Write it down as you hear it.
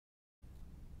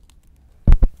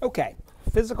Okay,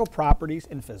 physical properties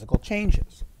and physical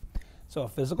changes. So a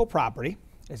physical property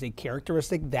is a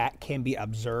characteristic that can be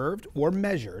observed or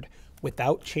measured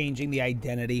without changing the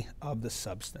identity of the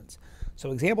substance.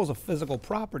 So examples of physical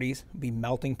properties would be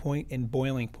melting point and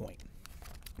boiling point.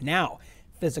 Now,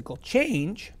 physical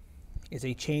change is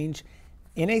a change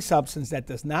in a substance that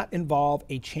does not involve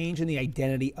a change in the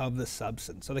identity of the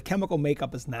substance. So the chemical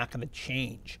makeup is not going to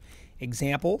change.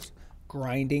 Examples: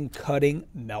 grinding, cutting,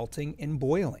 melting, and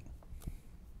boiling.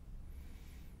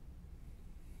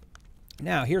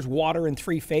 Now, here's water in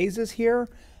three phases here.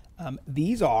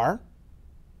 These are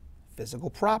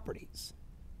physical properties.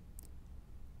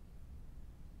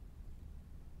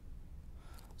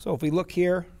 So if we look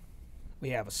here, we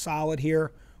have a solid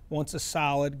here. Once a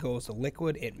solid goes to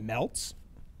liquid, it melts.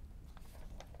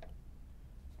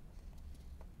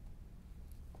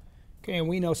 Okay, and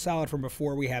we know solid from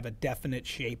before, we have a definite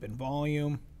shape and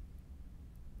volume.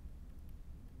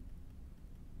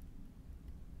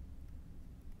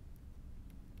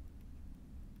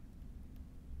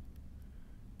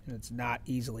 And it's not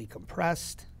easily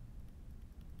compressed.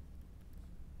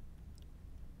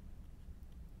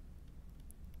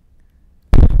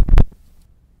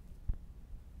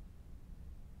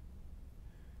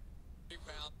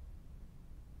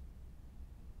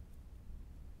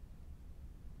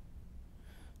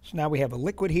 So now we have a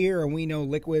liquid here, and we know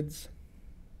liquids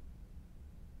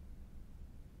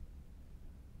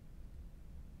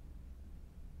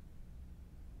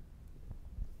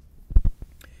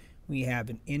we have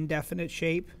an indefinite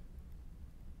shape,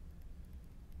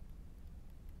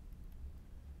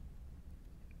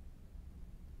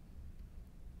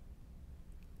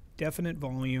 definite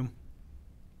volume,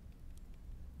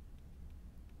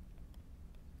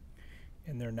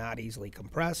 and they're not easily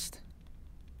compressed.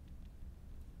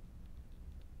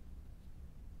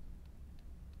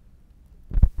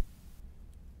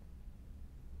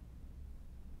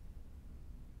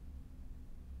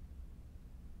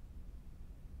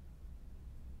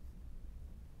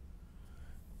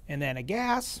 And then a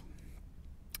gas,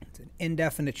 it's an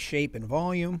indefinite shape and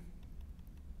volume.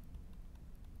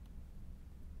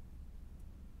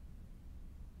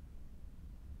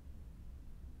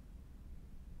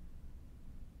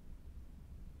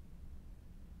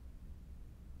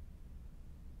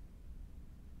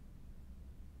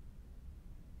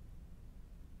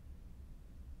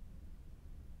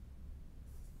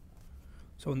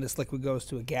 So when this liquid goes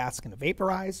to a gas, it's going to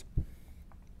vaporize.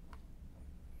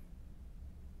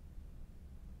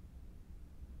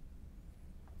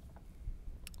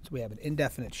 We have an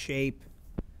indefinite shape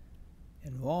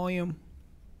and volume.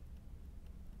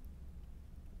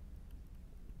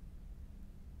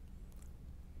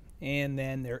 And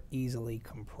then they're easily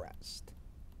compressed.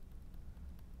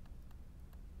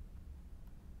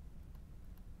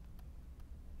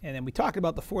 And then we talked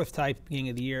about the fourth type at the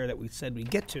beginning of the year that we said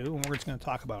we'd get to, and we're just going to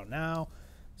talk about it now.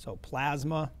 So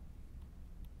plasma.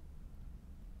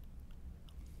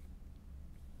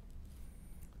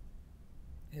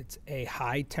 It's a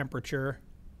high temperature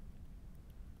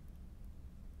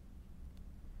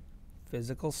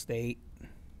physical state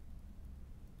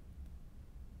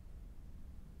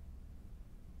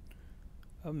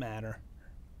of matter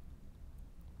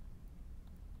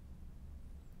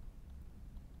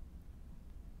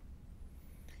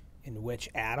in which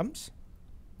atoms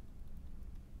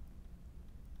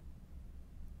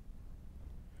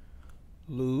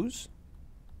lose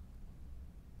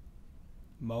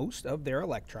most of their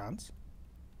electrons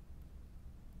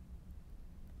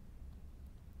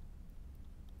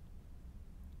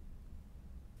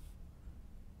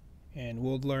and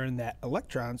we'll learn that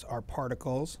electrons are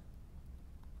particles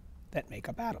that make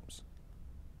up atoms.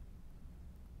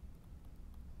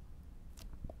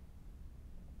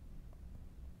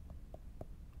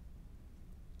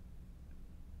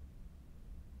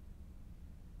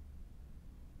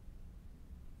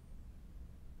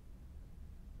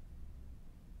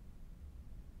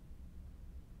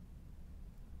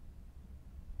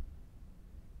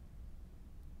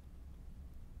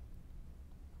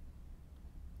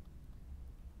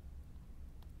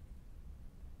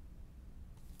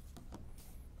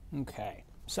 Okay,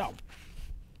 so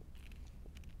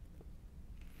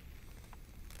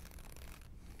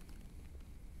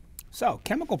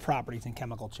chemical properties and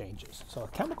chemical changes. So a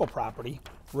chemical property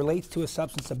relates to a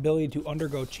substance's ability to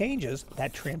undergo changes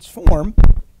that transform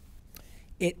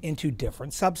it into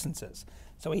different substances.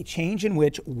 So a change in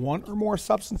which one or more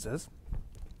substances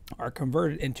are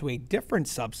converted into a different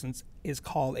substance is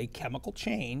called a chemical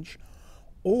change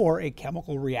or a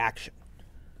chemical reaction.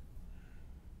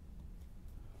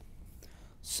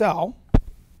 So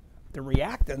The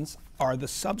reactants are the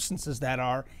substances that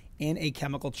are in a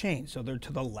chemical change, so they're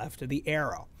to the left of the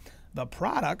arrow. The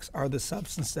products are the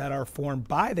substances that are formed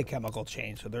by the chemical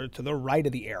change, so they're to the right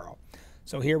of the arrow.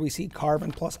 So here we see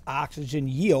carbon plus oxygen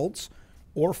yields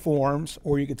or forms,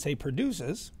 or you could say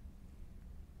produces,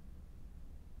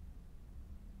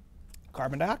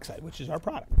 carbon dioxide, which is our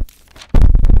product.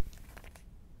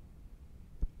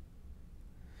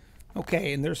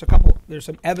 Okay, and there's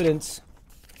some evidence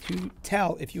to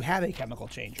tell if you have a chemical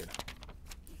change or not.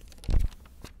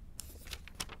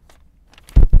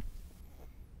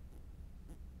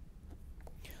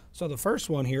 So the first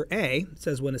one here, A,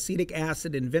 says when acetic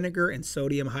acid and vinegar and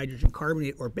sodium hydrogen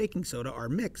carbonate or baking soda are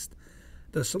mixed,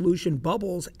 the solution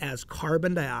bubbles as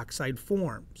carbon dioxide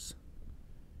forms.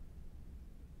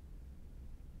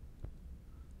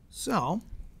 So,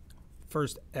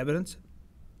 first evidence.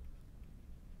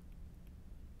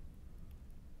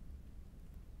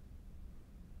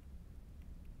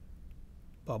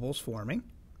 Bubbles forming.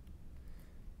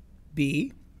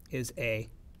 B is a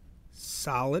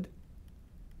solid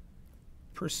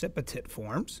precipitate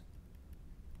forms.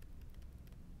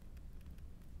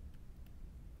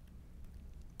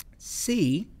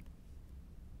 C,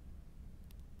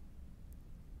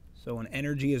 so when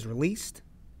energy is released,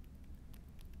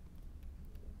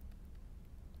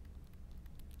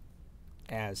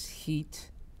 as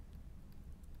heat,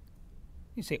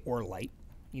 you say or light,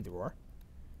 either or.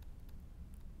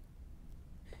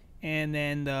 And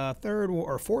then the third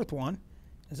or fourth one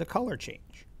is a color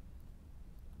change.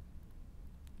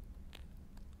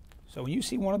 So when you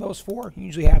see one of those four, you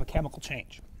usually have a chemical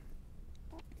change.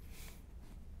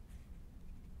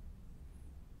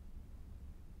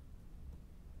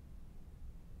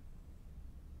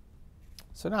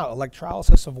 So now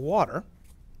electrolysis of water.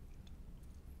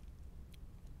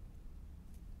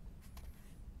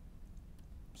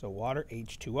 So water,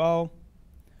 H2O.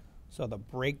 So the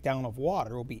breakdown of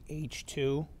water will be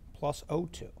H2 plus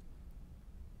O2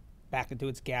 back into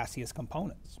its gaseous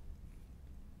components.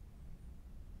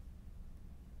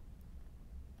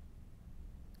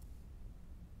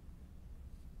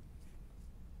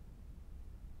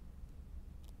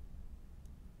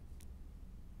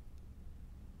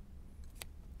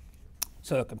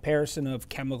 So a comparison of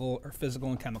chemical or physical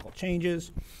and chemical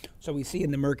changes. So we see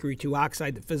in the mercury 2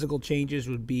 oxide, the physical changes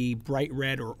would be bright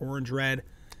red or orange red,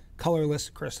 colorless,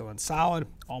 crystalline solid,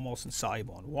 almost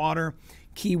insoluble in water.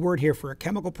 Key word here for a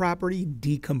chemical property,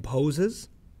 decomposes,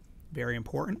 very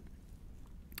important.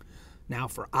 Now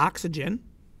for oxygen,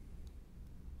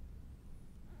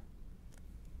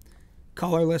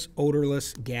 colorless,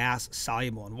 odorless, gas,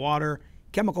 soluble in water.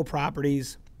 Chemical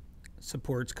properties,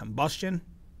 supports combustion,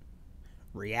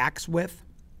 reacts with,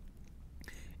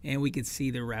 and we could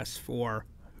see the rest for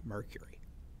mercury.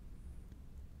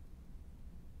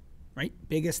 Right?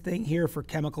 Biggest thing here for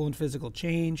chemical and physical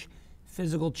change.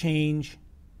 Physical change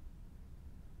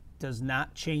does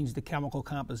not change the chemical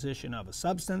composition of a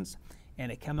substance, and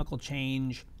a chemical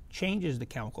change changes the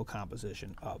chemical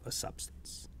composition of a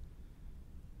substance.